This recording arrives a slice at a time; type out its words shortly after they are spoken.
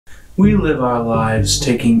We live our lives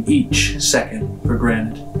taking each second for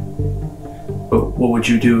granted. But what would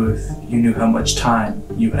you do if you knew how much time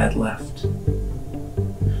you had left?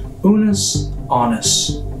 Unus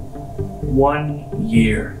Annus. 1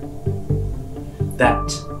 year. That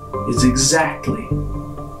is exactly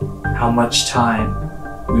how much time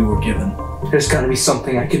we were given. There's gotta be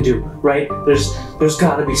something I can do, right? There's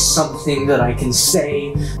gotta be something that I can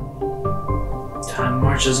say. Time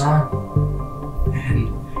marches on.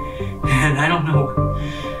 And I don't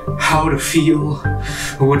know how to feel,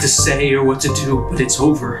 or what to say, or what to do, but it's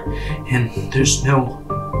over. And there's no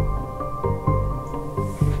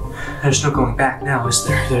going back now, is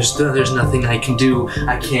there? There's nothing I can do.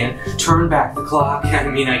 I can't turn back the clock. I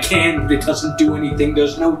mean, I can, but it doesn't do anything.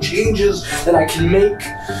 There's no changes that I can make.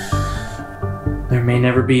 There may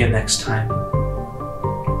never be a next time.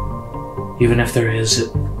 Even if there is,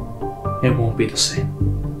 it won't be the same.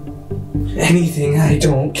 Anything, I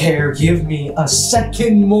don't care. Give me a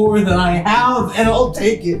second more than I have, and I'll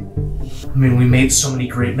take it. I mean, we made so many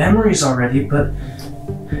great memories already, but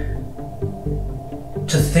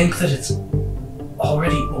to think that it's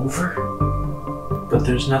already over, but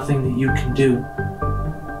there's nothing that you can do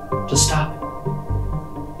to stop it.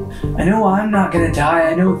 I know I'm not gonna die,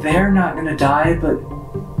 I know they're not gonna die, but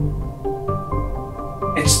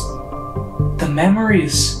it's the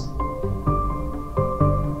memories.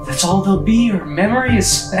 That's all they'll be, are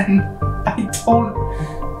memories, and I don't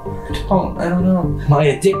know. Am I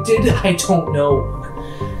addicted? I don't know.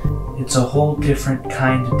 It's a whole different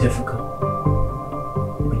kind of difficult.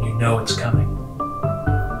 You know it's coming.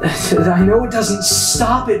 I know it doesn't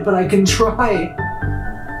stop it, but I can try.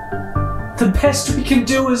 The best we can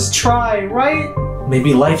do is try, right?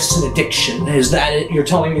 Maybe life's an addiction. Is that it? You're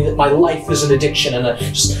telling me that my life is an addiction, and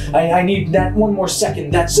I need that one more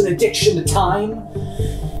second. That's an addiction to time?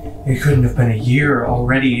 It couldn't have been a year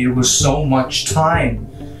already. It was so much time.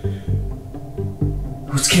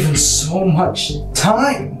 I was given so much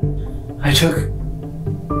time. I took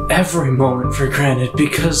every moment for granted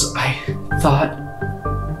because I thought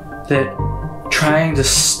that trying to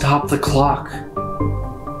stop the clock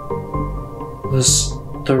was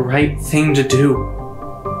the right thing to do.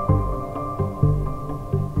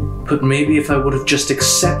 But maybe if I would have just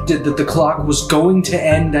accepted that the clock was going to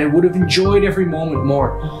end, I would have enjoyed every moment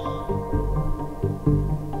more.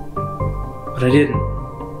 But I didn't.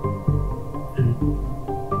 And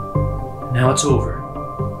now it's over.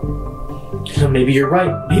 Maybe you're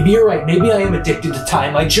right. Maybe you're right. Maybe I am addicted to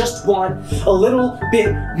time. I just want a little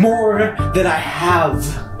bit more than I have.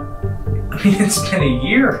 I mean, it's been a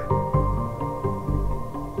year.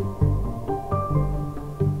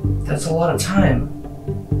 That's a lot of time.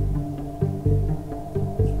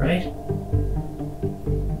 Right?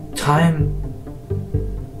 Time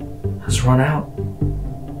has run out.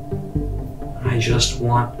 I just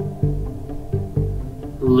want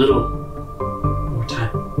a little more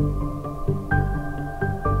time.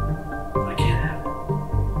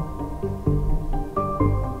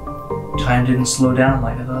 Time didn't slow down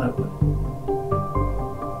like I thought it would.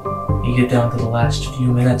 You get down to the last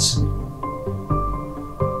few minutes and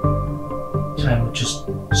time would just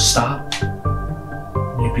stop.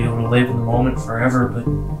 You'd be able to live in the moment forever, but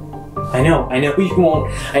I know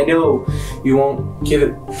you won't give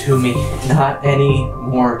it to me. Not any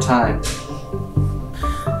more time.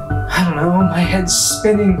 I don't know, my head's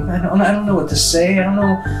spinning. I don't know what to say. I don't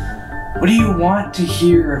know. What do you want to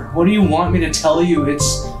hear? What do you want me to tell you?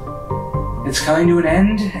 It's coming to an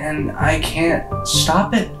end, and I can't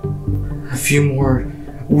stop it. A few more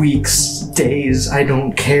weeks, days, I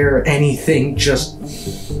don't care, anything, just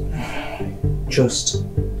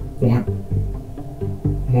want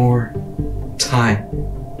more time.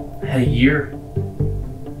 I had a year,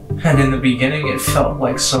 and in the beginning it felt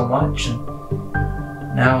like so much, and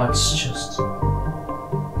now it's just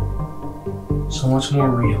so much more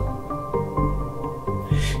real.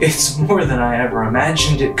 It's more than I ever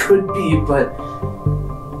imagined it could be, but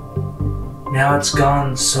now it's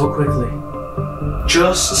gone so quickly.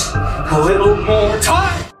 Just a little more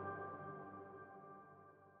time!